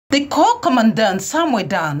The Corps Commandant somewhere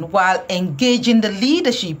down, while engaging the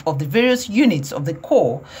leadership of the various units of the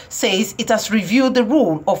Corps, says it has reviewed the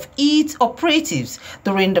role of its operatives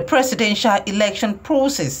during the presidential election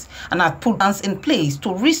process and has put plans in place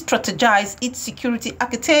to re-strategize its security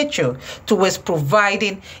architecture towards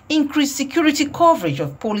providing increased security coverage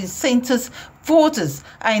of polling centers, voters,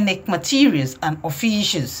 INEC materials and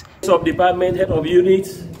officials. Sub-department head of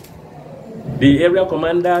units, the area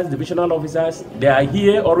commanders, divisional officers, they are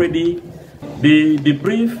here already. The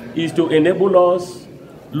brief is to enable us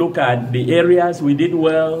look at the areas we did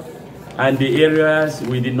well and the areas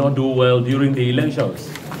we did not do well during the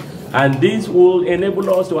elections. And this will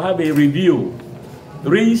enable us to have a review,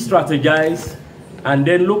 re-strategize, and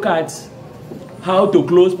then look at how to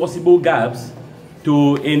close possible gaps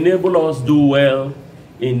to enable us do well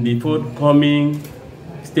in the forthcoming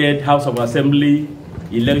State House of Assembly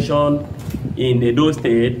election in Edo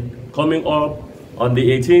State coming up on the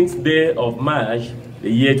 18th day of March, the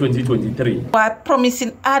year 2023. While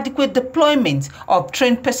promising adequate deployment of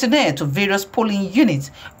trained personnel to various polling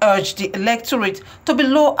units, urged the electorate to be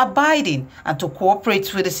law-abiding and to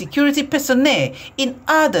cooperate with the security personnel in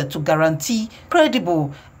order to guarantee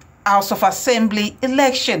credible House of Assembly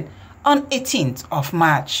election on 18th of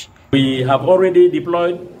March. We have already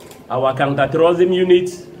deployed our counter-terrorism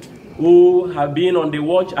units who have been on the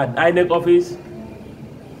watch at INEC office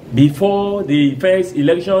before the first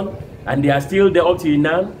election, and they are still there up till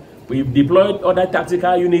now. We've deployed other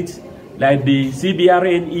tactical units like the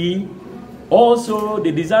CBRNE. Also,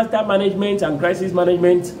 the Disaster Management and Crisis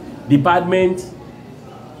Management Department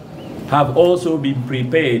have also been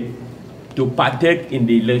prepared to partake in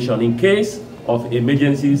the election in case of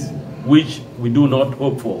emergencies, which we do not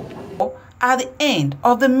hope for. At the end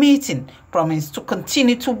of the meeting, promised to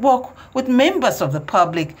continue to work with members of the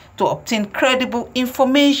public to obtain credible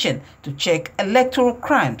information to check electoral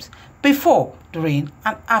crimes before, during,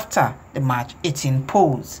 and after the March 18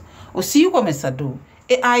 polls. Osiuwa Mesado,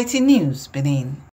 AIT News, Benin.